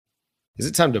Is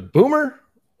it time to boomer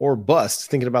or bust?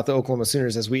 Thinking about the Oklahoma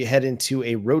Sooners as we head into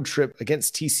a road trip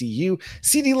against TCU.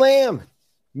 CeeDee Lamb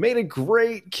made a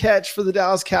great catch for the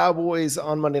Dallas Cowboys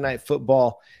on Monday Night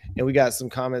Football. And we got some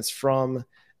comments from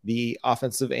the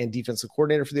offensive and defensive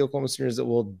coordinator for the Oklahoma Sooners that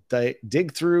we'll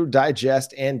dig through,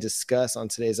 digest, and discuss on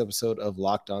today's episode of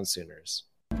Locked On Sooners.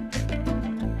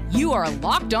 You are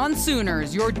Locked On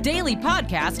Sooners, your daily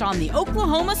podcast on the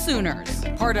Oklahoma Sooners,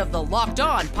 part of the Locked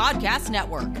On Podcast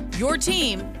Network, your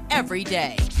team every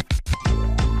day.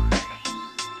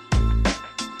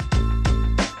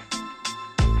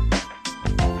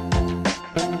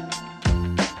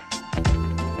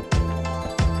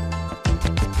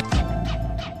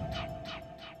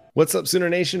 What's up, Sooner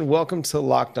Nation? Welcome to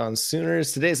Locked On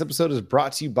Sooners. Today's episode is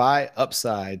brought to you by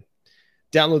Upside.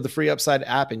 Download the free Upside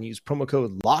app and use promo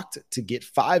code LOCKED to get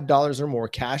 $5 or more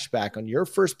cash back on your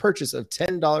first purchase of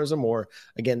 $10 or more.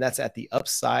 Again, that's at the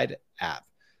Upside app.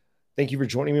 Thank you for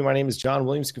joining me. My name is John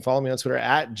Williams. You can follow me on Twitter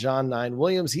at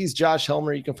John9Williams. He's Josh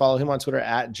Helmer. You can follow him on Twitter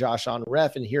at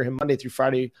JoshOnRef and hear him Monday through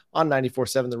Friday on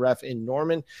 94.7 The Ref in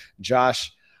Norman.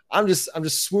 Josh, I'm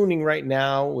just swooning right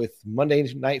now with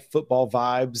Monday Night Football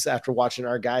vibes after watching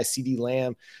our guy CeeDee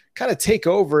Lamb kind of take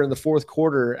over in the fourth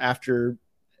quarter after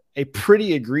a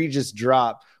pretty egregious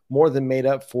drop, more than made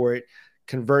up for it,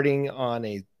 converting on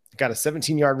got a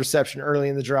 17-yard reception early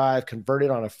in the drive, converted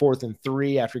on a 4th and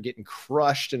 3 after getting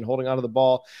crushed and holding onto the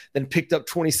ball, then picked up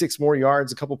 26 more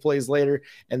yards a couple plays later,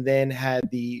 and then had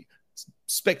the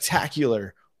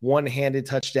spectacular one-handed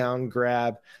touchdown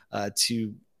grab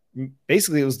to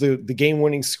basically it was the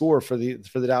game-winning score for the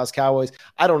Dallas Cowboys.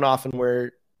 I don't often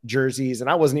wear jerseys, and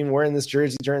I wasn't even wearing this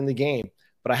jersey during the game,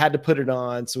 but I had to put it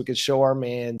on so we could show our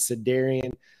man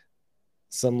Sedarian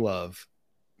some love.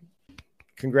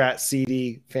 Congrats,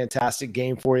 CD. Fantastic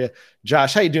game for you.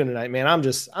 Josh, how you doing tonight, man? I'm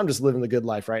just living the good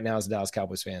life right now as a Dallas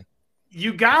Cowboys fan.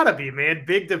 You gotta be, man.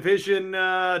 Big division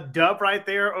dub right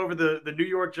there over the New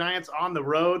York Giants on the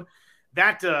road.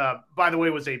 That, by the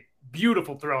way, was a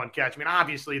beautiful throw and catch. I mean,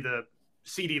 obviously the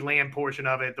CeeDee Lamb portion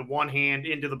of it, the one hand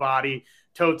into the body,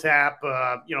 toe tap,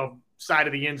 side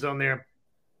of the end zone there.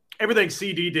 Everything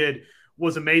CD did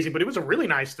was amazing, but it was a really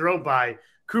nice throw by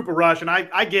Cooper Rush. And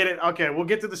I get it. Okay, we'll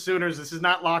get to the Sooners. This is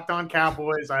not Locked On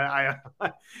Cowboys. I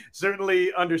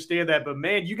certainly understand that. But,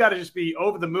 man, you got to just be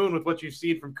over the moon with what you've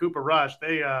seen from Cooper Rush.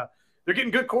 They're getting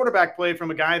good quarterback play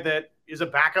from a guy that is a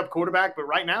backup quarterback. But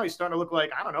right now he's starting to look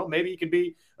like, I don't know, maybe he can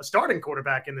be a starting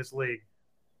quarterback in this league.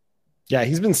 Yeah,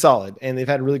 he's been solid, and they've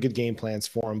had really good game plans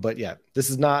for him. But, yeah, this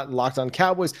is not Locked On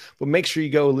Cowboys, but make sure you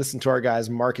go listen to our guys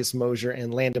Marcus Mosher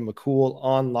and Landon McCool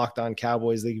on Locked On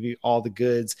Cowboys. They give you all the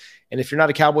goods. And if you're not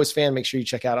a Cowboys fan, make sure you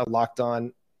check out Locked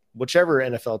On, whichever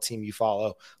NFL team you follow.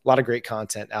 A lot of great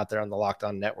content out there on the Locked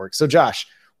On Network. So, Josh,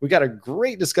 we got a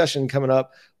great discussion coming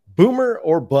up. Boomer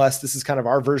or bust. This is kind of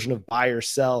our version of buy or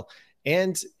sell,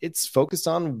 and it's focused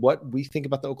on what we think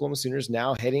about the Oklahoma Sooners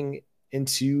now heading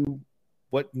into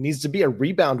what needs to be a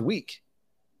rebound week.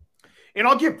 And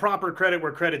I'll give proper credit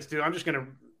where credit's due. I'm just going to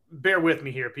bear with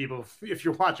me here, people. If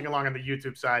you're watching along on the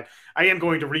YouTube side, I am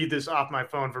going to read this off my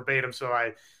phone verbatim so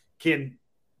I can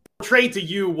portray to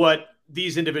you what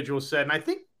these individuals said. And I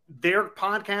think their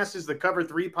podcast is the Cover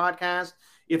 3 podcast,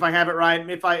 if I have it right.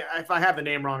 If I have the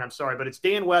name wrong, I'm sorry. But it's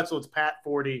Dan Wetzel, it's Pat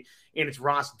Forty, and it's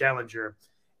Ross Dellinger.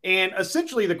 And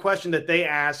essentially the question that they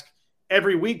ask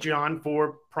every week, John,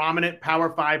 for prominent Power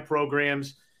 5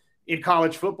 programs in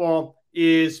college football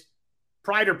is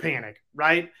pride or panic,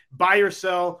 right? Buy or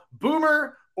sell,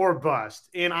 boomer or bust.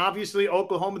 And obviously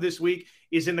Oklahoma this week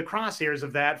is in the crosshairs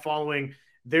of that following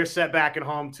their setback at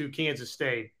home to Kansas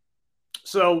State.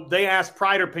 So they asked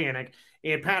pride or panic,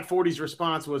 and Pat Forty's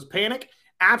response was panic,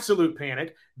 absolute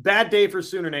panic, bad day for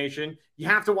Sooner Nation. You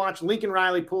have to watch Lincoln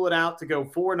Riley pull it out to go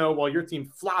 4-0 while your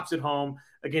team flops at home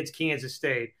against Kansas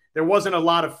State. There wasn't a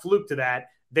lot of fluke to that.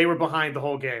 They were behind the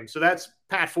whole game. So that's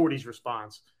Pat Forty's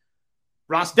response.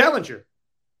 Ross Dellinger,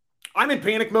 I'm in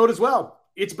panic mode as well.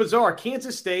 It's bizarre.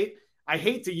 Kansas State, I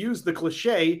hate to use the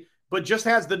cliche, but just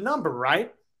has the number,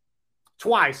 right?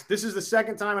 Twice. This is the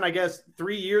second time in, I guess,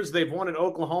 3 years they've won at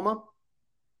Oklahoma.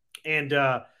 And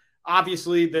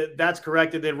obviously that's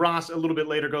correct. And then Ross a little bit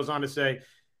later goes on to say,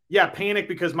 yeah, panic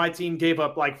because my team gave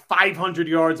up like 500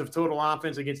 yards of total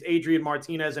offense against Adrian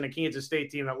Martinez and a Kansas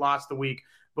State team that lost the week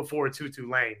before to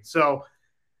Tulane. So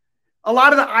a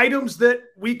lot of the items that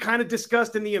we kind of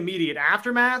discussed in the immediate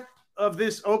aftermath of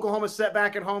this Oklahoma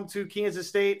setback at home to Kansas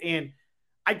State. And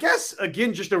I guess,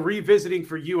 again, just a revisiting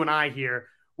for you and I here,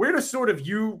 where does sort of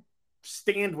you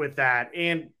stand with that?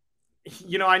 And,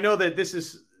 you know, I know that this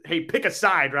is, hey, pick a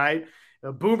side, right?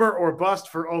 A boomer or bust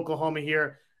for Oklahoma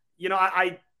here. You know,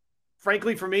 I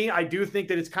frankly, for me, I do think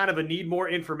that it's kind of a need more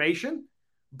information,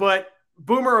 but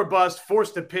boomer or bust,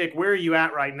 forced to pick. Where are you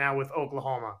at right now with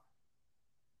Oklahoma?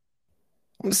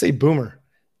 I'm going to say boomer.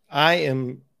 I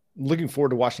am looking forward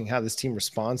to watching how this team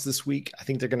responds this week. I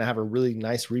think they're going to have a really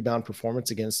nice rebound performance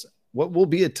against what will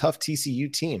be a tough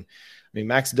TCU team. I mean,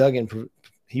 Max Duggan,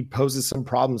 he poses some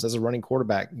problems as a running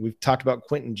quarterback. We've talked about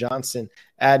Quentin Johnston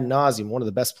ad nauseum, one of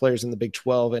the best players in the Big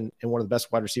 12 and one of the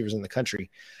best wide receivers in the country.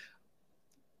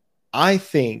 I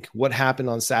think what happened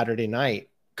on Saturday night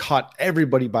caught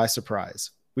everybody by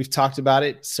surprise. We've talked about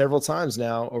it several times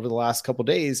now over the last couple of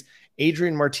days.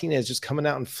 Adrian Martinez just coming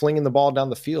out and flinging the ball down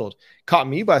the field caught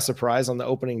me by surprise on the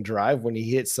opening drive when he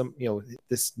hit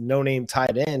this no-name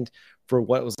tight end for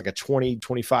what was like a 20,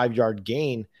 25-yard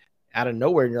gain out of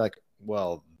nowhere. And you're like,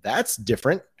 well, that's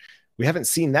different. We haven't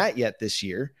seen that yet this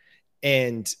year.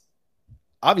 And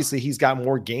obviously he's got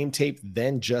more game tape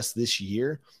than just this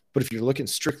year. But if you're looking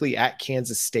strictly at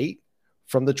Kansas State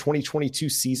from the 2022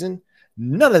 season,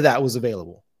 none of that was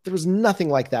available. There was nothing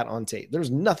like that on tape. There was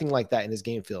nothing like that in his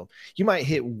game film. You might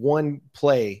hit one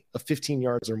play of 15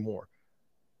 yards or more,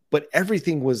 but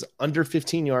everything was under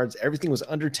 15 yards. Everything was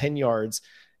under 10 yards.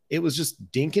 It was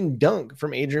just dink and dunk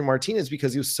from Adrian Martinez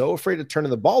because he was so afraid of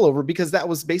turning the ball over, because that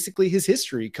was basically his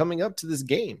history coming up to this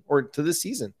game or to this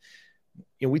season.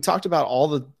 We talked about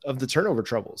all of the turnover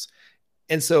troubles.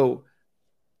 And so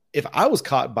if I was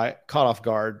caught off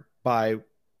guard by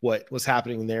what was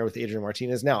happening there with Adrian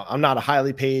Martinez. Now, I'm not a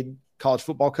highly paid college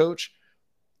football coach,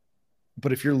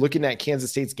 but if you're looking at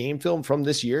Kansas State's game film from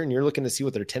this year and you're looking to see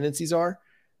what their tendencies are,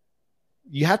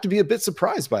 you have to be a bit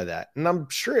surprised by that. And I'm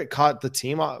sure it caught the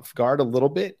team off guard a little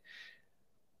bit.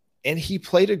 And he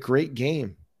played a great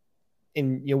game.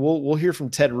 And we'll hear from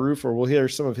Ted Roof, or we'll hear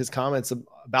some of his comments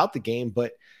about the game,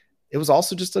 but it was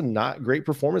also just a not great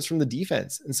performance from the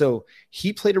defense. And so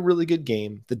he played a really good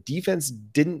game. The defense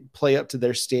didn't play up to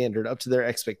their standard, up to their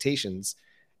expectations.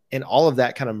 And all of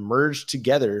that kind of merged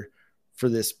together for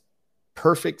this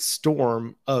perfect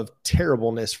storm of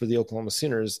terribleness for the Oklahoma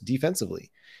Sooners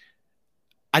defensively.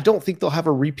 I don't think they'll have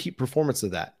a repeat performance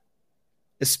of that,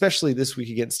 especially this week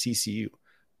against TCU.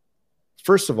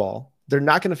 First of all, they're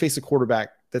not going to face a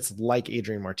quarterback that's like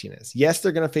Adrian Martinez. Yes,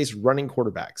 they're going to face running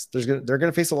quarterbacks. They're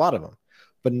going to face a lot of them,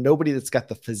 but nobody that's got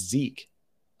the physique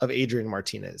of Adrian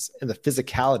Martinez and the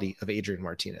physicality of Adrian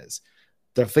Martinez.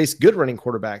 They'll face good running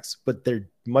quarterbacks, but they're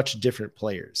much different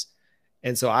players.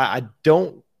 And so I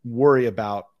don't worry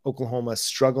about Oklahoma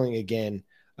struggling again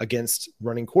against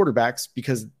running quarterbacks,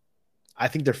 because I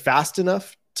think they're fast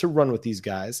enough to run with these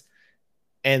guys,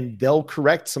 and they'll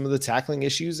correct some of the tackling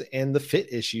issues and the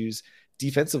fit issues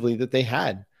defensively that they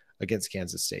had against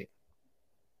Kansas State.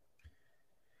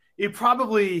 It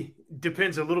probably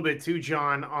depends a little bit too,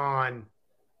 John, on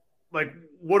like,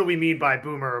 what do we mean by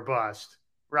boomer or bust,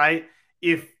 right?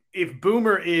 If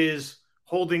boomer is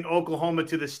holding Oklahoma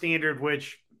to the standard,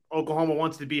 which Oklahoma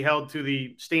wants to be held to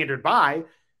the standard by,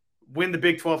 win the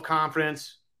Big 12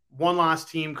 conference, one-loss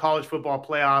team, college football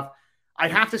playoff,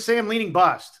 I'd have to say I'm leaning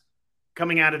bust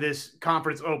coming out of this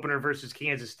conference opener versus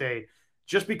Kansas State.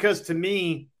 Just because, to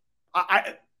me,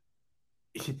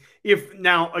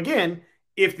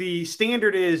 if the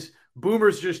standard is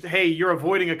boomers just, hey, you're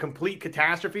avoiding a complete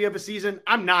catastrophe of a season,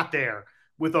 I'm not there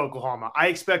with Oklahoma. I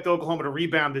expect Oklahoma to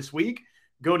rebound this week,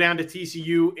 go down to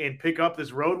TCU and pick up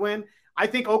this road win. I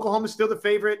think Oklahoma's still the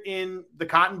favorite in the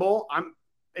Cotton Bowl. I'm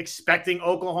expecting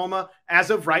Oklahoma, as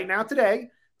of right now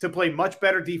today, to play much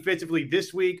better defensively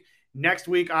this week, next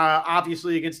week,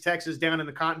 obviously against Texas down in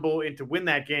the Cotton Bowl, and to win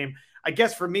that game. I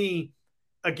guess for me,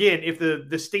 again, if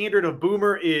the standard of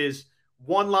boomer is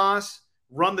one loss,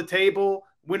 run the table,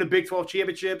 win a Big 12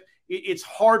 championship, it's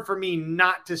hard for me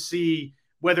not to see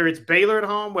whether it's Baylor at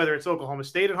home, whether it's Oklahoma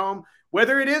State at home,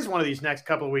 whether it is one of these next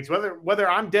couple of weeks, whether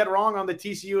I'm dead wrong on the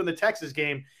TCU and the Texas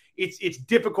game. It's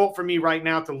difficult for me right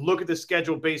now to look at the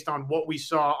schedule based on what we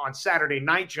saw on Saturday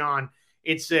night, John,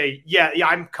 and say, yeah,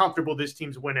 I'm comfortable this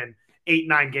team's winning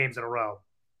 8-9 games in a row.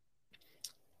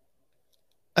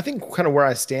 I think kind of where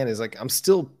I stand is like, I'm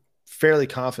still fairly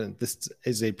confident this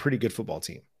is a pretty good football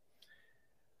team.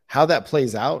 How that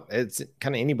plays out, it's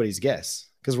kind of anybody's guess,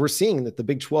 because we're seeing that the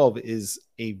Big 12 is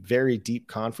a very deep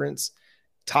conference,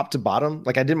 top to bottom.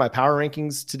 Like, I did my power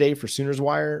rankings today for Sooners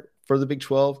Wire for the Big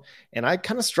 12, and I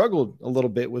kind of struggled a little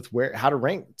bit with how to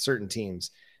rank certain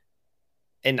teams.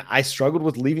 And I struggled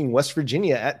with leaving West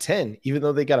Virginia at 10, even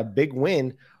though they got a big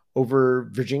win over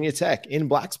Virginia Tech in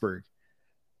Blacksburg.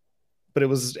 But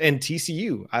and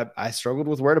TCU, I struggled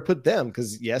with where to put them,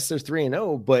 because yes, they're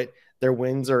 3-0, but their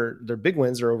big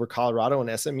wins are over over Colorado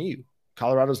and SMU.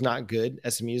 Colorado's not good.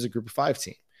 SMU is a Group of 5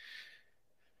 team.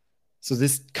 So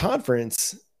this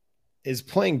conference is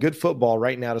playing good football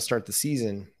right now to start the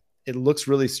season. It looks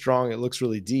really strong. It looks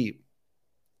really deep.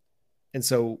 And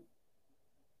so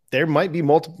there might be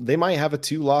they might have a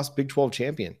 2-loss Big 12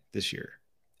 champion this year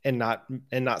and not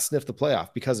sniff the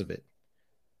playoff because of it.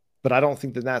 But I don't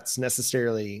think that that's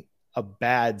necessarily a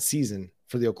bad season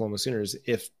for the Oklahoma Sooners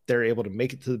if they're able to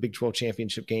make it to the Big 12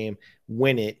 championship game,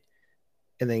 win it,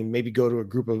 and then maybe go to a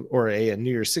group of or a New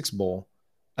Year's Six bowl.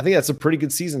 I think that's a pretty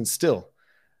good season still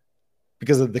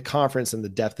because of the conference and the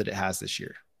depth that it has this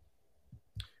year.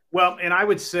 Well, and I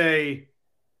would say,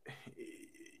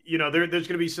 there's going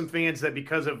to be some fans that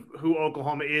because of who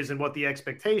Oklahoma is and what the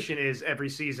expectation is every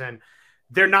season,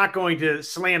 they're not going to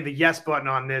slam the yes button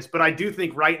on this. But I do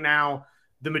think right now,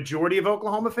 the majority of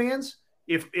Oklahoma fans,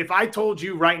 if I told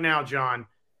you right now, John,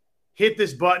 hit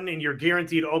this button and you're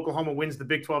guaranteed Oklahoma wins the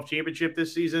Big 12 championship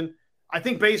this season, I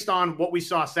think based on what we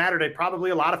saw Saturday,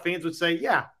 probably a lot of fans would say,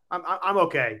 yeah, I'm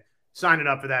okay signing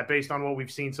up for that based on what we've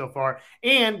seen so far.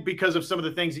 And because of some of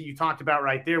the things that you talked about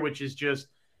right there, which is just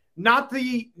not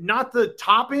the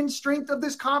top end strength of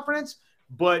this conference,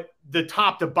 but the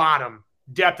top to bottom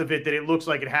depth of it that it looks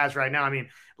like it has right now. I mean,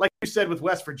 like you said with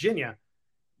West Virginia,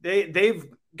 they've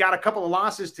got a couple of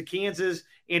losses to Kansas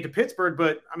and to Pittsburgh,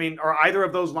 but I mean, are either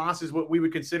of those losses what we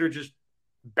would consider just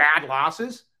bad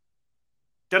losses?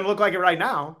 Doesn't look like it right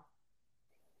now.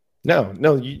 No,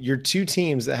 your two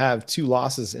teams that have 2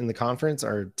 losses in the conference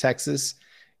are Texas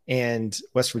and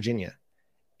West Virginia.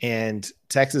 And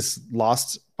Texas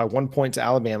lost by 1 point to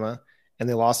Alabama, and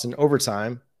they lost in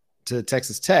overtime to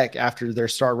Texas Tech after their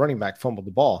star running back fumbled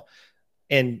the ball.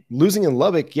 And losing in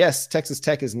Lubbock, yes, Texas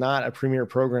Tech is not a premier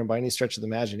program by any stretch of the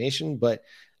imagination, but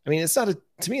I mean, it's not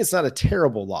a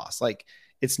terrible loss. Like,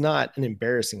 it's not an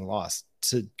embarrassing loss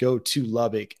to go to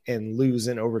Lubbock and lose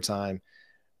in overtime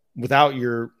without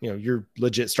your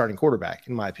legit starting quarterback,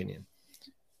 in my opinion.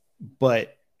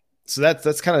 But so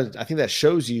that's kind of, I think that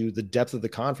shows you the depth of the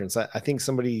conference. I think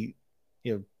somebody,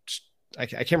 I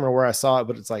can't remember where I saw it,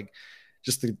 but it's like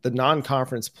just the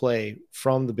non-conference play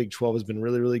from the Big 12 has been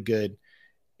really, really good.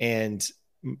 And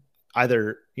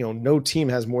either, no team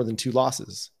has more than 2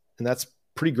 losses, and that's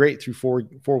pretty great through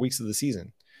four weeks of the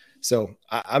season. So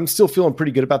I'm still feeling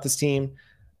pretty good about this team.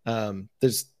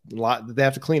 There's a lot that they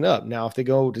have to clean up. Now, if they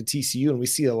go to TCU and we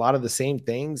see a lot of the same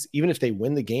things, even if they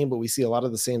win the game, but we see a lot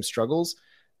of the same struggles,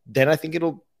 then I think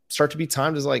it'll start to be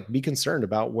time to be concerned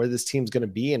about where this team's going to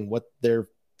be and what their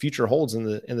future holds in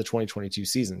the 2022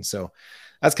 season. So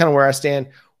that's kind of where I stand.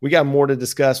 We got more to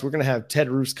discuss. We're going to have Ted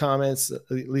Roof's comments,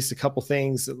 at least a couple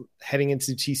things heading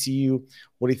into TCU,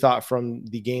 what he thought from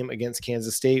the game against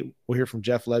Kansas State. We'll hear from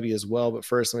Jeff Lebby as well. But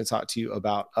first, let me talk to you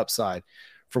about Upside.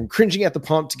 From cringing at the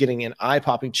pump to getting an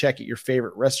eye-popping check at your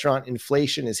favorite restaurant,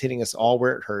 inflation is hitting us all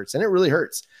where it hurts, and it really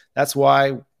hurts. That's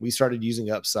why we started using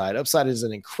Upside. Upside is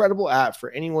an incredible app for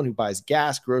anyone who buys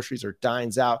gas, groceries, or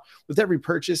dines out. With every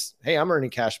purchase, hey, I'm earning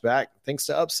cash back thanks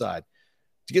to Upside.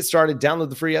 To get started, download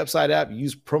the free Upside app,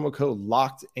 use promo code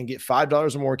LOCKED, and get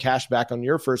 $5 or more cash back on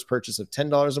your first purchase of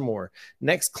 $10 or more.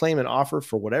 Next, claim an offer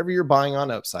for whatever you're buying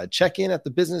on Upside. Check in at the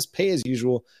business, pay as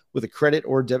usual with a credit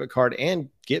or debit card, and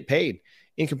get paid.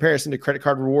 In comparison to credit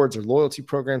card rewards or loyalty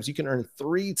programs, you can earn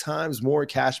 3 times more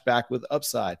cash back with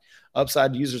Upside.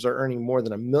 Upside users are earning more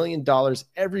than $1 million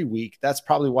every week. That's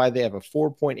probably why they have a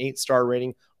 4.8 star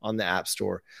rating on the App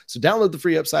Store. So download the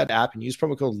free Upside app and use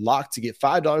promo code LOCKED to get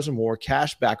 $5 or more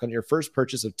cash back on your first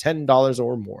purchase of $10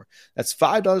 or more. That's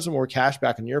 $5 or more cash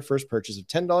back on your first purchase of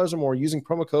 $10 or more using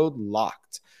promo code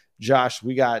LOCKED. Josh,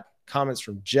 we got comments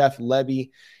from Jeff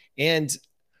Lebby, and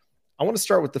I want to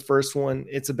start with the first one.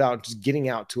 It's about just getting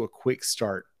out to a quick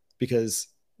start because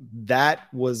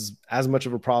that was as much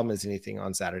of a problem as anything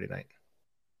on Saturday night.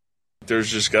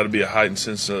 There's just got to be a heightened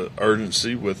sense of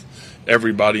urgency with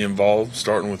everybody involved,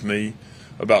 starting with me,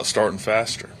 about starting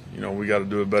faster. We got to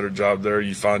do a better job there.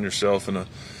 You find yourself in a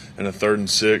 3rd and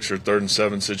 6 or 3rd and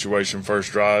 7 situation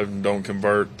first drive and don't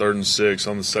convert, 3rd and 6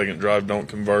 on the second drive, don't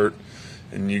convert.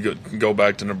 And you go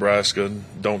back to Nebraska,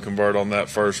 don't convert on that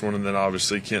first one, and then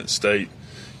obviously Kent State,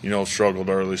 struggled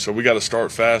early. So we got to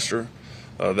start faster.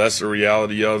 That's the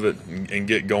reality of it, and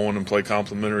get going and play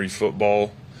complementary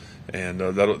football, and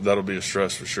that'll be a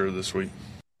stress for sure this week.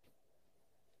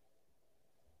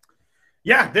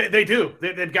 Yeah, they do.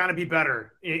 They've got to be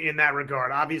better in that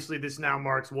regard. Obviously, this now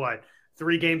marks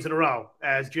 3 games in a row,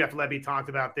 as Jeff Lebby talked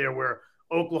about there, where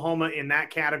Oklahoma in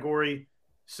that category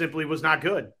simply was not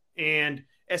good. And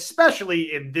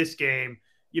especially in this game,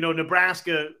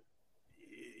 Nebraska,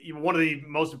 one of the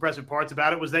most impressive parts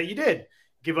about it was that you did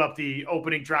give up the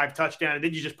opening drive touchdown, and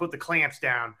then you just put the clamps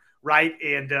down, right,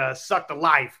 and suck the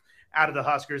life out of the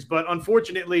Huskers. But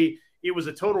unfortunately, it was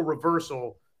a total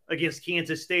reversal against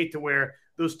Kansas State to where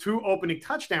those 2 opening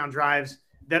touchdown drives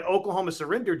that Oklahoma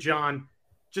surrendered, John,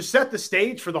 just set the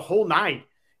stage for the whole night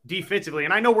defensively.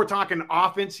 And I know we're talking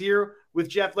offense here with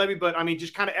Jeff Lebby, but I mean,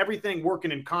 just kind of everything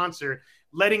working in concert,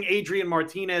 letting Adrian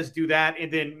Martinez do that.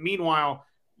 And then meanwhile,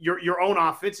 your own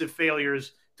offensive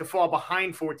failures to fall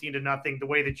behind 14-0 the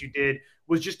way that you did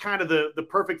was just kind of the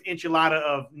perfect enchilada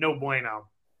of no bueno.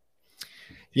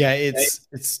 Yeah,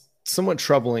 it's somewhat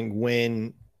troubling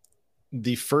when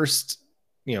the first,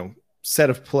 set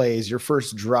of plays, your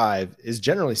first drive is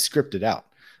generally scripted out.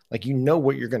 Like,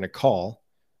 what you're going to call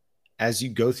as you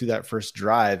go through that first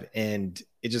drive, and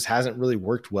it just hasn't really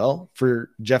worked well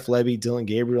for Jeff Lebby, Dillon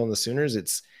Gabriel, and the Sooners.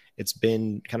 It's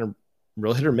been kind of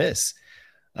real hit or miss.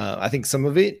 I think some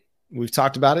of it, we've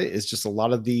talked about it, is just a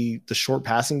lot of the short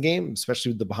passing game,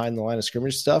 especially with the behind the line of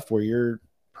scrimmage stuff, where you're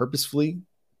purposefully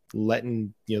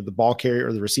letting the ball carrier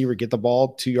or the receiver get the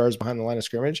ball 2 yards behind the line of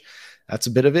scrimmage. That's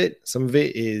a bit of it. Some of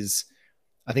it is,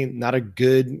 I think, not a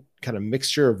good kind of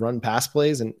mixture of run pass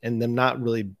plays and them not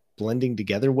really blending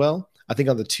together well. I think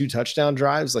on the 2 touchdown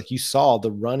drives, like, you saw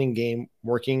the running game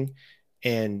working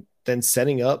and then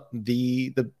setting up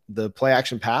the play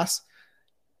action pass,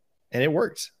 and it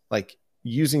worked. Like,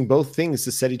 using both things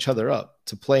to set each other up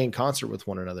to play in concert with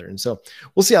one another. And so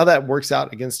we'll see how that works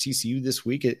out against TCU this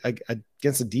week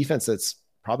against a defense that's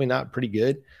probably not pretty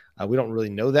good. We don't really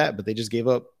know that, but they just gave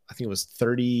up, I think it was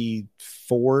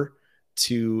 34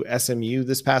 to SMU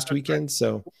this past weekend.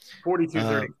 So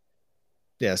 42-30.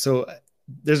 Yeah. So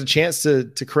there's a chance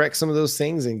to correct some of those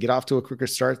things and get off to a quicker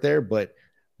start there, but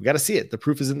we got to see it. The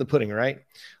proof is in the pudding, right?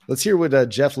 Let's hear what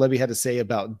Jeff Lebby had to say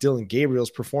about Dillon Gabriel's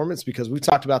performance, because we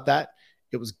talked about that.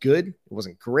 It was good. It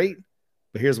wasn't great,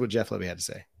 but here's what Jeff Lebby had to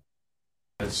say.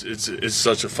 It's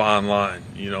such a fine line,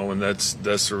 and that's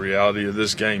the reality of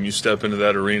this game. You step into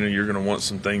that arena, you're going to want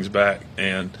some things back.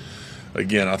 And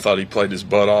again, I thought he played his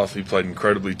butt off. He played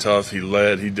incredibly tough. He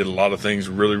led. He did a lot of things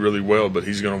really, really well, but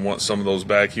he's going to want some of those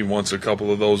back. He wants a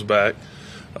couple of those back.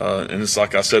 And it's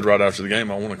like I said right after the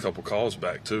game, I want a couple calls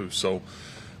back too. So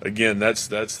again, that's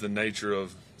the nature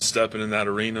of stepping in that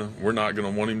arena. We're not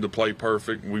going to want him to play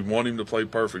perfect. We want him to play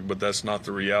perfect, but that's not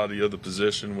the reality of the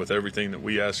position with everything that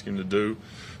we ask him to do.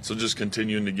 So just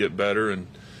continuing to get better and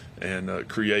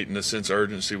creating a sense of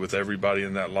urgency with everybody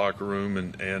in that locker room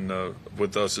and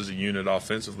with us as a unit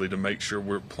offensively to make sure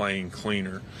we're playing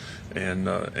cleaner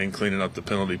and cleaning up the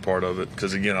penalty part of it.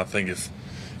 Because again, I think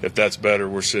if that's better,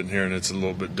 we're sitting here and it's a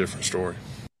little bit different story.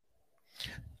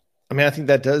 I mean, I think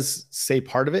that does say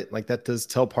part of it. Like, that does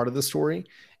tell part of the story,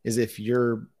 is if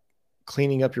you're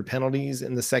cleaning up your penalties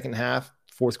in the second half,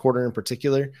 fourth quarter in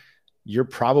particular, you're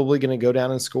probably going to go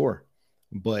down and score.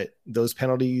 But those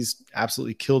penalties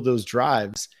absolutely killed those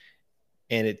drives,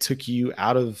 and it took you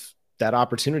out of that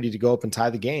opportunity to go up and tie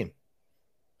the game.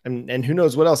 And who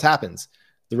knows what else happens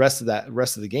the rest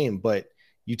of the game, but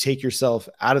you take yourself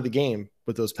out of the game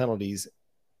with those penalties,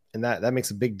 and that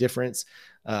makes a big difference.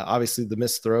 Obviously, the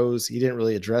missed throws, he didn't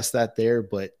really address that there,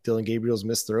 but Dillon Gabriel's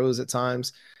missed throws at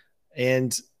times,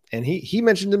 and he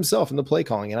mentioned himself in the play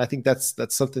calling, and I think that's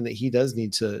something that he does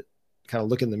need to kind of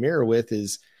look in the mirror with.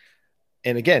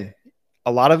 And again,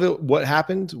 a lot of it, what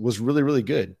happened was really, really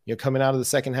good. Coming out of the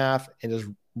second half and just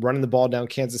running the ball down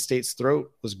Kansas State's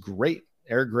throat was great.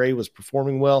 Eric Gray was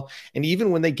performing well, and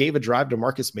even when they gave a drive to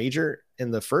Marcus Major in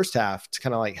the first half to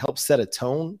kind of like help set a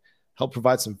tone, help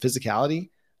provide some physicality,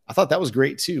 I thought that was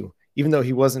great too. Even though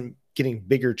he wasn't getting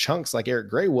bigger chunks like Eric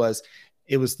Gray was,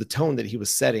 it was the tone that he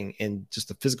was setting and just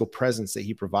the physical presence that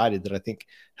he provided that I think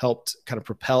helped kind of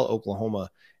propel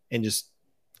Oklahoma and just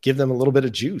give them a little bit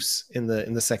of juice in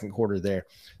the second quarter there.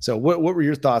 So what were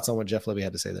your thoughts on what Jeff Lebby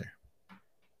had to say there?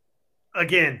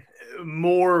 Again,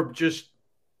 more just,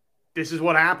 this is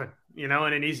what happened,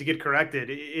 and it needs to get corrected.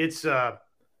 It's the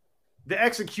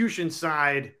execution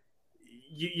side.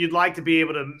 You'd like to be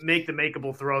able to make the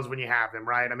makeable throws when you have them,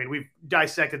 right? I mean, we've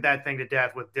dissected that thing to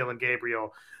death with Dillon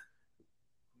Gabriel.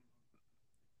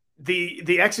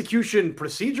 The execution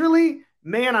procedurally,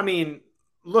 man, I mean,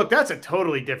 look, that's a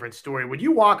totally different story. When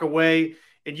you walk away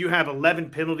and you have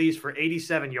 11 penalties for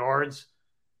 87 yards,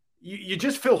 you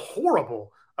just feel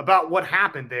horrible about what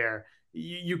happened there.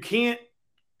 You can't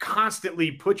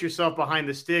constantly put yourself behind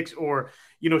the sticks or,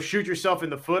 shoot yourself in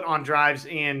the foot on drives.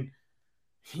 And,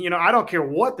 I don't care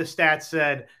what the stats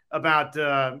said about,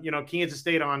 Kansas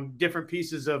State on different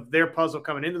pieces of their puzzle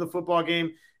coming into the football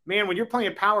game. Man, when you're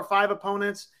playing Power 5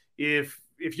 opponents, if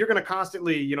you're going to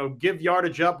constantly, give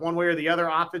yardage up one way or the other,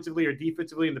 offensively or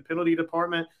defensively in the penalty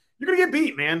department, you're going to get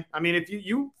beat, man. I mean, if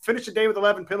you finish the day with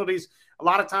 11 penalties, a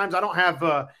lot of times I don't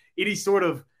have any sort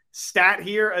of stat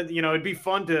here. It'd be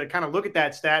fun to kind of look at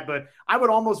that stat, but I would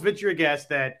almost venture a guess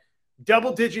that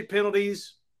double-digit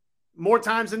penalties more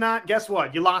times than not, guess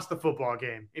what? You lost the football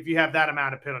game if you have that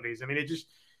amount of penalties. I mean,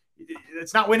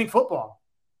 it's not winning football.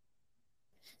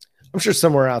 I'm sure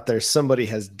somewhere out there, somebody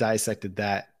has dissected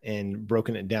that and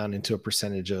broken it down into a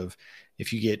percentage of,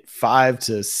 if you get 5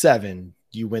 to 7,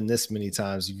 you win this many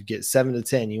times. If you get 7 to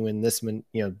 10, you win this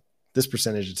this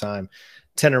percentage of time.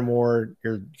 10 or more,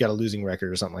 you got a losing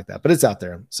record or something like that. But it's out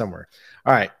there somewhere.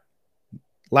 All right.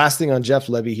 Last thing on Jeff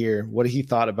Lebby here. What he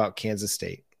thought about Kansas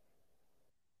State?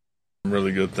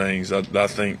 Really good things. I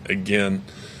think, again,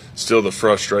 still the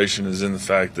frustration is in the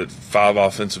fact that 5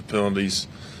 offensive penalties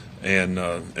and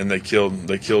they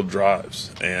killed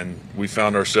drives. And we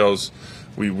found ourselves,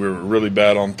 we were really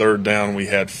bad on third down. We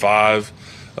had 5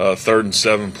 third and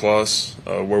 7 plus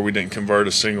where we didn't convert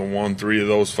a single one. 3 of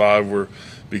those 5 were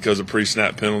because of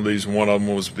pre-snap penalties. One of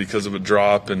them was because of a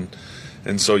drop.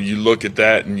 And so you look at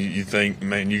that and you think,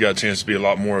 man, you got a chance to be a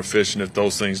lot more efficient if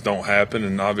those things don't happen.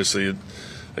 And obviously,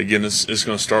 again, it's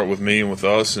going to start with me and with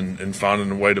us and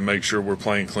finding a way to make sure we're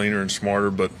playing cleaner and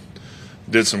smarter, but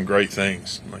did some great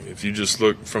things. Like, if you just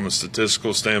look from a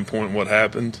statistical standpoint, what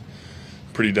happened,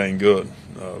 pretty dang good,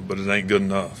 but it ain't good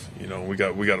enough. We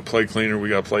got to play cleaner, we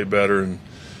got to play better,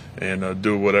 and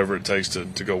do whatever it takes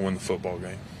to go win the football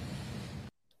game.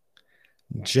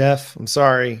 Jeff, I'm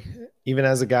sorry. Even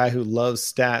as a guy who loves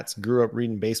stats, grew up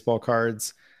reading baseball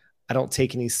cards, I don't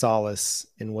take any solace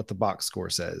in what the box score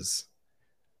says.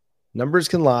 Numbers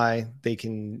can lie. They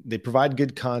provide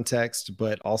good context,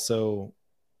 but also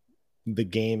the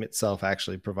game itself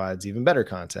actually provides even better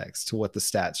context to what the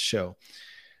stats show.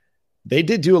 They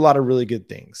did do a lot of really good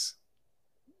things,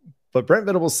 but Brent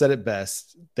Venables said it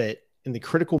best that in the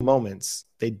critical moments,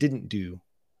 they didn't do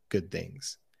good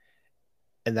things.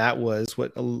 And that was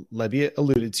what Lebby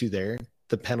alluded to there,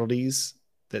 the penalties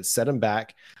that set him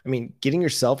back. I mean, getting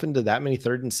yourself into that many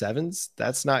 3rd and 7s,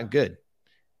 that's not good.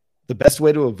 The best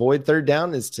way to avoid third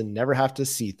down is to never have to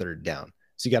see third down.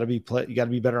 So you got to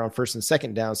be better on 1st and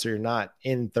 2nd down, so you're not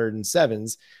in 3rd and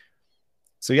 7s.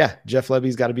 So yeah, Jeff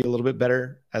Lebby's got to be a little bit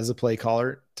better as a play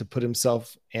caller to put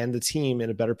himself and the team in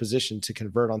a better position to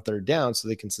convert on 3rd down so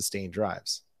they can sustain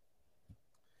drives.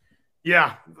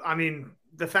 Yeah, I mean,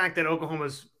 the fact that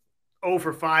Oklahoma's 0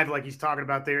 for 5, like he's talking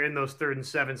about there in those 3rd and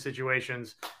 7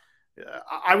 situations,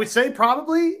 I would say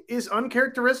probably is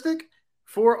uncharacteristic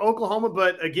for Oklahoma.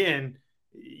 But again,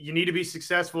 you need to be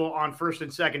successful on 1st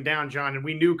and 2nd down, John. And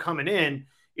we knew coming in,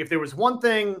 if there was one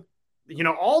thing,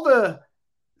 all the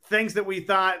things that we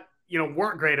thought,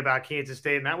 weren't great about Kansas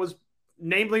State, and that was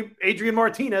namely Adrian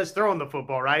Martinez throwing the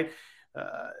football, right?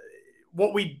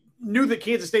 What we knew that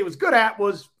Kansas State was good at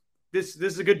was this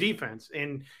is a good defense.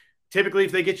 And typically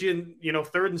if they get you in,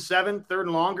 3rd and 7, 3rd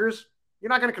and longers, you're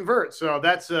not going to convert. So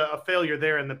that's a failure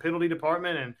there in the penalty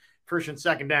department and 1st and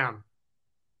 2nd down.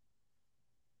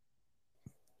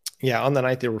 Yeah, on the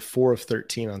night they were 4 of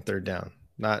 13 on 3rd down.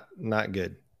 Not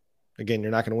good. Again,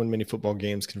 you're not going to win many football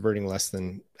games converting less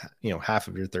than half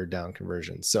of your 3rd down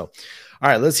conversions. So, all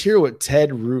right, let's hear what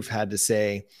Ted Roof had to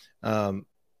say.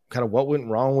 Kind of what went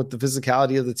wrong with the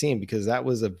physicality of the team, because that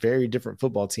was a very different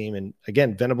football team. And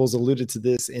again, Venables alluded to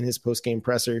this in his post-game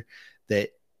presser, that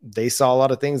they saw a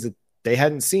lot of things that they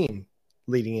hadn't seen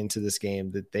leading into this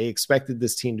game, that they expected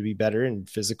this team to be better and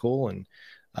physical and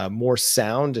more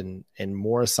sound and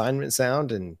more assignment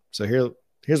sound. And so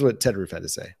here's what Ted Roof had to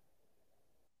say.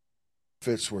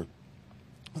 Fits were,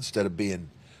 instead of being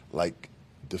like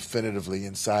definitively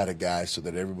inside a guy so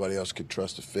that everybody else could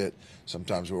trust the fit,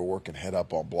 sometimes we were working head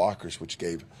up on blockers, which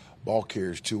gave ball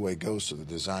carriers two-way goes to the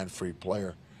design-free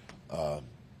player. Then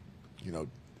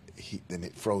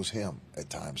it froze him at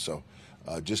times. So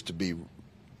just to be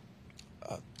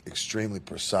extremely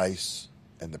precise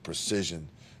and the precision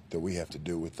that we have to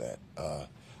do with that. I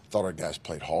thought our guys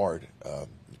played hard.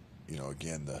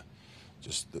 Again,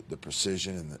 the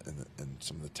precision and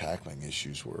some of the tackling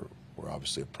issues were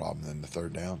obviously a problem. Then the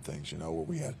 3rd down things,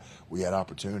 where we had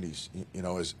opportunities,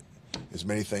 as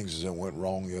many things as that went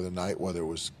wrong the other night, whether it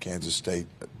was Kansas State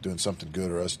doing something good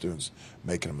or us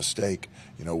making a mistake,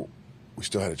 we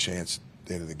still had a chance at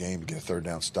the end of the game to get a 3rd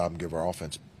down stop and give our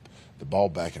offense the ball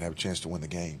back and have a chance to win the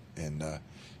game. And,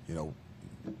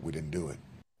 we didn't do it.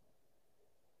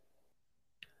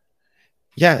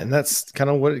 Yeah, and that's kind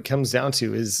of what it comes down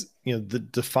to is, the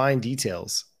defined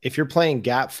details. If you're playing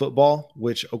gap football,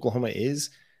 which Oklahoma is,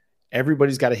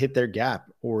 everybody's got to hit their gap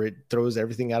or it throws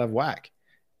everything out of whack.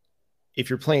 If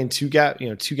you're playing two gap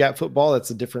football,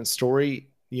 that's a different story.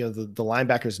 The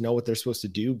linebackers know what they're supposed to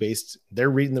do they're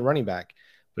reading the running back.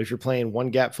 But if you're playing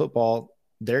one gap football,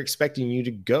 they're expecting you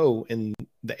to go in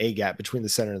the A gap between the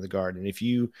center and the guard. And if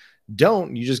you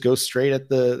don't, you just go straight at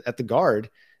the guard,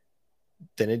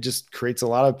 then it just creates a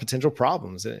lot of potential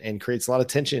problems and creates a lot of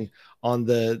tension on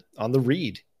the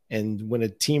read. And when a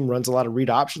team runs a lot of read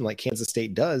option like Kansas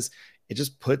State does, it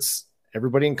just puts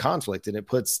everybody in conflict, and it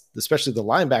puts especially the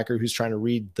linebacker who's trying to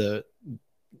read the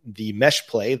mesh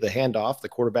play, the handoff, the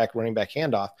quarterback running back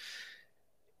handoff.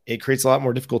 It creates a lot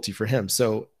more difficulty for him.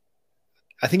 So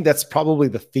I think that's probably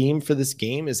the theme for this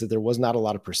game, is that there was not a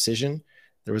lot of precision.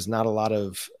 There was not a lot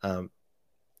of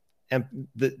and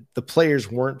the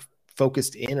players weren't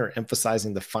focused in or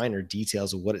emphasizing the finer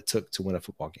details of what it took to win a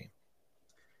football game.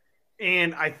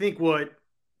 And I think what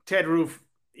Ted Roof,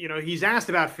 he's asked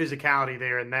about physicality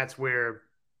there, and that's where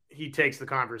he takes the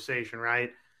conversation, right?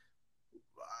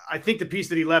 I think the piece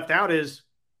that he left out is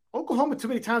Oklahoma too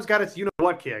many times got its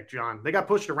you-know-what kick, John. They got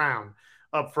pushed around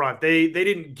up front. They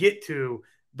didn't get to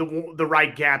the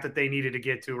right gap that they needed to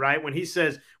get to, right? When he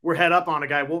says we're head up on a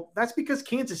guy, well, that's because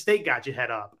Kansas State got you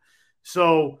head up.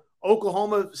 So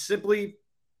Oklahoma simply,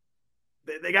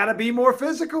 they got to be more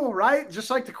physical, right? Just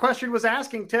like the question was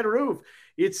asking Ted Roof.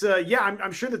 It's,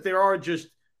 I'm sure that there are just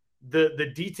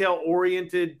the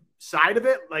detail-oriented side of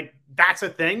it. Like, that's a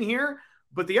thing here.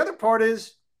 But the other part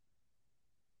is,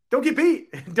 don't get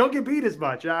beat. Don't get beat as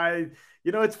much.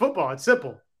 It's football. It's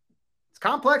simple. It's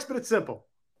complex, but it's simple.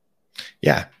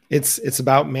 Yeah, it's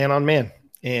about man on man,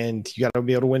 and you got to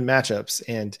be able to win matchups.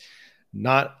 And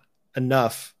not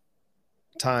enough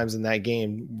times in that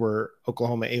game were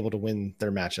Oklahoma able to win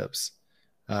their matchups.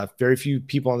 Very few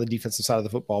people on the defensive side of the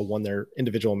football won their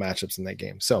individual matchups in that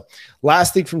game. So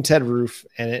last thing from Ted Roof,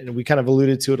 and we kind of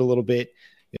alluded to it a little bit.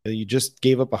 You just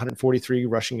gave up 143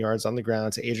 rushing yards on the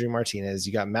ground to Adrian Martinez.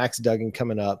 You got Max Duggan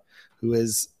coming up, who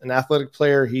is an athletic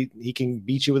player. He can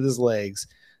beat you with his legs.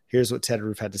 Here's what Ted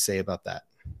Roof had to say about that.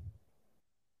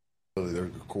 Their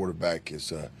quarterback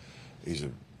is he's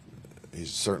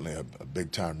certainly a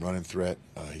big time running threat.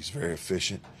 He's very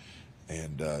efficient,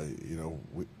 and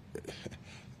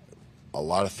a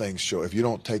lot of things show. If you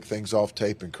don't take things off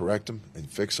tape and correct them and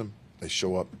fix them, they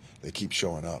show up. They keep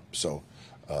showing up. So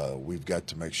we've got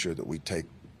to make sure that we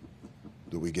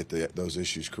get those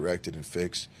issues corrected and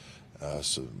fixed.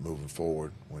 So moving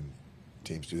forward, when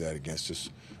teams do that against us,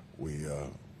 we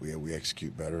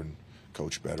execute better and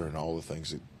coach better and all the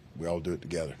things that we all do it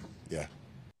together. Yeah.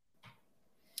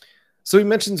 So he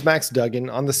mentions Max Duggan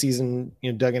on the season.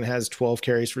 Duggan has 12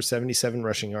 carries for 77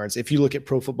 rushing yards. If you look at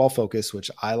Pro Football Focus,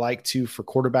 which I like to for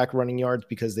quarterback running yards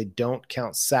because they don't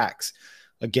count sacks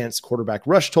against quarterback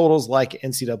rush totals like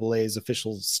NCAA's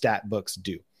official stat books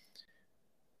do.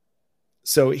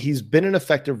 So he's been an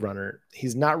effective runner.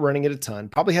 He's not running it a ton.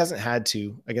 Probably hasn't had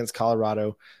to against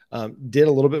Colorado. Did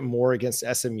a little bit more against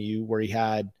SMU where he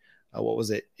had,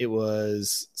 It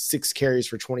was 6 carries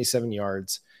for 27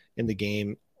 yards in the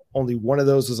game. Only one of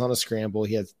those was on a scramble.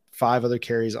 He had 5 other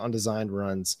carries on designed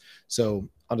runs. So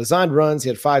on designed runs, he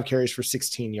had 5 carries for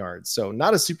 16 yards. So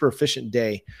not a super efficient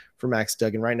day for Max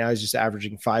Duggan. Right now, he's just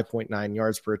averaging 5.9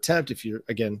 yards per attempt. If you're,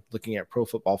 again, looking at Pro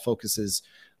Football Focus's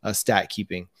stat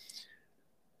keeping.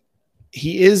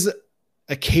 He is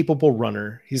a capable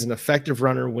runner. He's an effective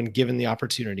runner when given the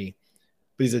opportunity,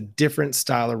 but he's a different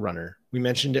style of runner. We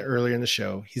mentioned it earlier in the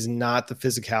show. He's not the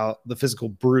physical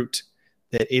brute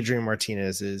that Adrian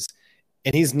Martinez is.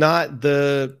 And he's not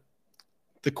the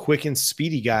quick and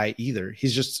speedy guy either.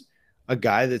 He's just a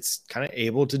guy that's kind of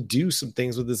able to do some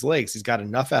things with his legs. He's got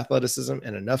enough athleticism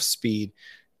and enough speed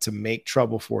to make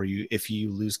trouble for you if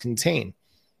you lose contain.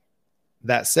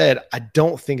 That said, I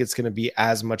don't think it's going to be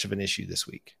as much of an issue this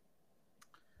week.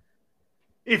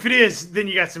 If it is, then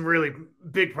you got some really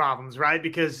big problems, right?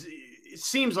 Because it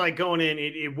seems like going in,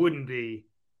 it wouldn't be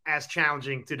as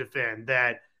challenging to defend.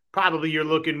 That probably you're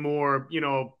looking more,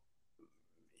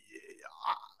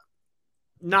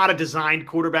 not a designed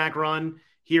quarterback run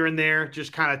here and there,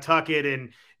 just kind of tuck it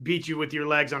and beat you with your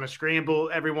legs on a scramble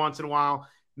every once in a while.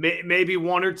 Maybe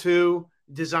 1 or 2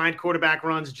 designed quarterback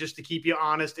runs just to keep you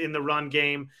honest in the run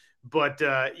game. But,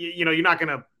 you're not going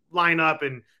to line up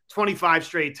in 25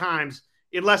 straight times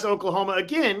unless Oklahoma,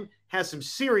 again, has some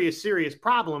serious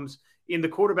problems in the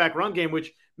quarterback run game,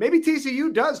 which maybe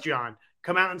TCU does, John.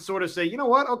 Come out and sort of say, you know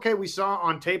what? Okay, we saw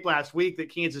on tape last week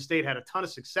that Kansas State had a ton of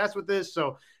success with this.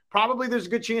 So probably there's a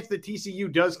good chance that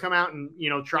TCU does come out and,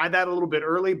 try that a little bit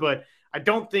early. But I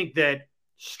don't think that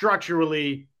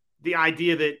structurally the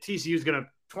idea that TCU is going to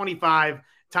 25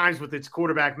 times with its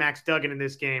quarterback, Max Duggan, in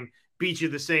this game, beat you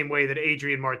the same way that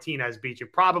Adrian Martinez beat you.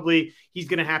 Probably he's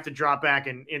going to have to drop back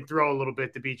and throw a little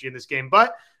bit to beat you in this game.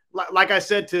 But like I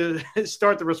said to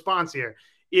start the response here,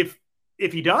 if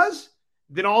he does,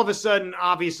 then all of a sudden,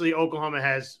 obviously, Oklahoma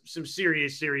has some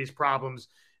serious problems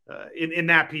in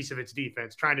that piece of its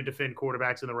defense, trying to defend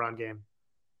quarterbacks in the run game.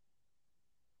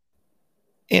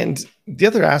 And the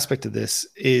other aspect of this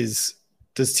is,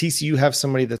 does TCU have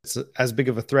somebody that's as big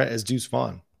of a threat as Deuce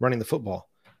Vaughn running the football?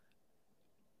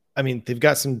 I mean, they've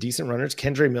got some decent runners.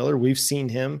 Kendre Miller, we've seen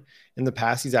him in the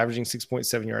past. He's averaging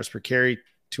 6.7 yards per carry,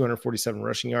 247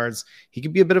 rushing yards. He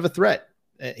could be a bit of a threat.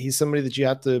 He's somebody that you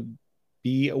have to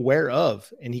be aware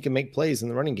of, and he can make plays in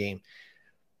the running game.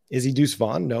 Is he Deuce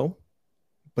Vaughn? No,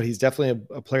 but he's definitely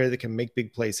a player that can make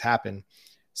big plays happen.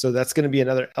 So that's going to be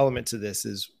another element to this,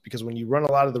 is because when you run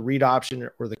a lot of the read option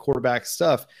or the quarterback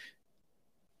stuff,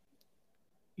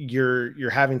 you're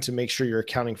having to make sure you're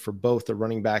accounting for both the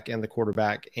running back and the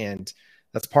quarterback. And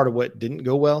that's part of what didn't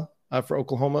go well for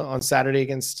Oklahoma on Saturday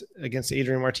against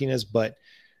Adrian Martinez. But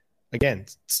again,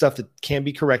 stuff that can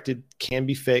be corrected, can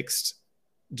be fixed,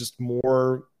 just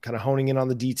more kind of honing in on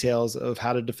the details of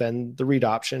how to defend the read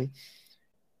option.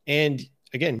 And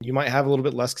again, you might have a little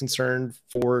bit less concern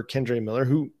for Kendre Miller,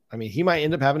 who, I mean, he might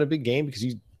end up having a big game because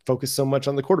you focus so much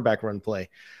on the quarterback run play.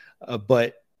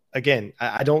 But again,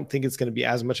 I don't think it's going to be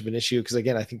as much of an issue because,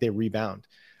 again, I think they rebound.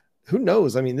 Who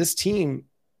knows? I mean, this team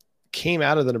came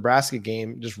out of the Nebraska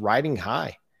game just riding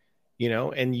high,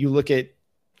 and you look at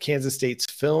Kansas State's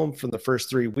film from the first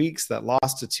 3 weeks that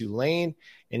lost to Tulane,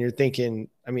 and you're thinking,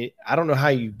 I mean, I don't know how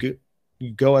you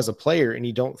go as a player and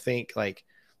you don't think like,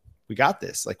 we got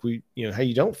this, like how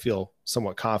you don't feel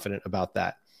somewhat confident about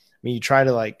that. I mean, you try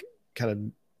to like kind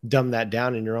of dumb that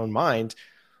down in your own mind,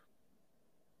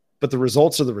 but the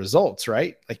results are the results,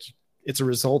 right? Like, it's a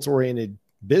results oriented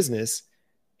business,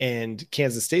 and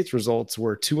Kansas State's results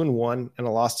were 2-1 and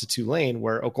a loss to Tulane,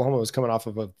 where Oklahoma was coming off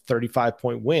of a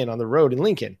 35-point win on the road in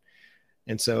Lincoln.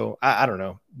 And so I don't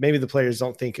know, maybe the players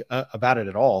don't think about it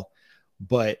at all,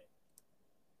 but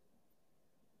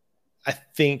I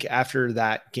think after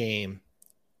that game,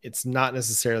 it's not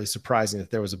necessarily surprising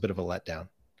that there was a bit of a letdown.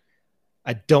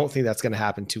 I don't think that's going to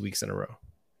happen 2 weeks in a row.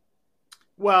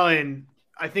 Well, and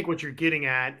I think what you're getting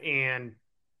at, and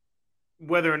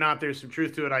whether or not there's some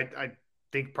truth to it, I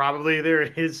think probably there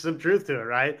is some truth to it,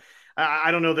 right?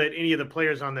 I don't know that any of the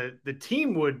players on the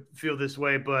team would feel this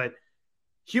way, but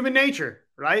human nature,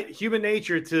 right? Human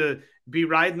nature to be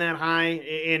riding that high.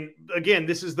 And again,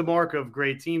 this is the mark of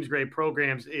great teams, great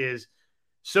programs, is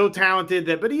so talented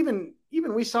that, but even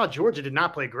we saw Georgia did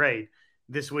not play great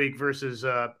this week versus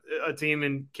a team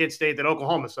in Kent State that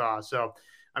Oklahoma saw. So,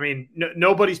 I mean,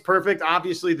 nobody's perfect.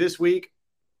 Obviously, this week,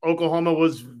 Oklahoma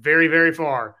was very, very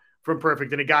far from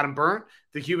perfect, and it got them burnt.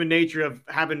 The human nature of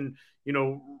having,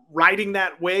 riding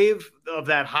that wave of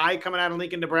that high coming out of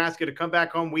Lincoln, Nebraska to come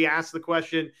back home. We asked the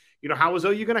question, how is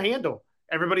OU going to handle?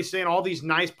 Everybody's saying all these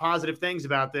nice, positive things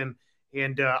about them.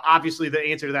 And obviously the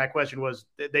answer to that question was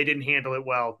that they didn't handle it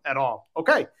well at all.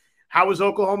 Okay. How is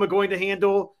Oklahoma going to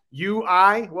handle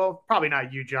UI? Well, probably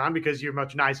not you, John, because you're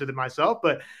much nicer than myself,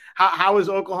 but how is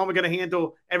Oklahoma going to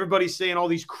handle everybody saying all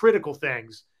these critical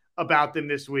things about them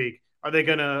this week? Are they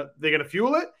going to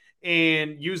fuel it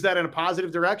and use that in a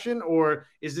positive direction, or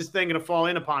is this thing going to fall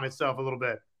in upon itself a little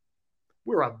bit?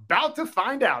 We're about to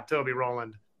find out, Toby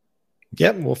Rowland.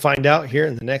 Yep, we'll find out here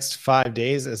in the next 5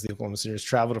 days as the Oklahoma Sooners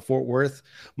travel to Fort Worth,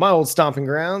 my old stomping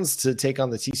grounds, to take on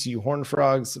the TCU Horned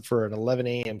Frogs for an 11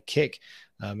 a.m. kick.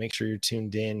 Make sure you're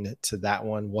tuned in to that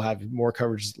one. We'll have more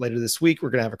coverage later this week.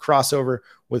 We're going to have a crossover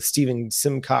with Steven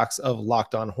Simcox of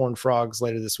Locked On Horned Frogs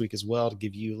later this week as well, to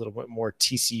give you a little bit more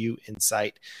TCU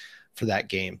insight for that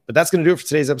game. But that's going to do it for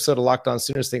today's episode of Locked On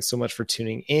Sooners. Thanks so much for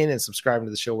tuning in and subscribing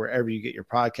to the show wherever you get your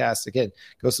podcasts. Again,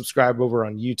 go subscribe over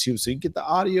on YouTube so you get the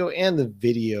audio and the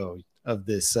video of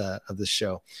this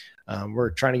show.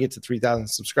 We're trying to get to 3,000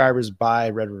 subscribers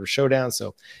by Red River Showdown,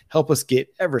 so help us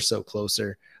get ever so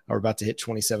closer. We're about to hit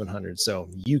 2,700, so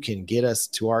you can get us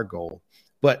to our goal.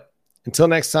 But until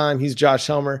next time, he's Josh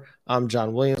Helmer. I'm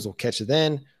John Williams. We'll catch you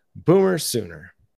then. Boomer Sooner.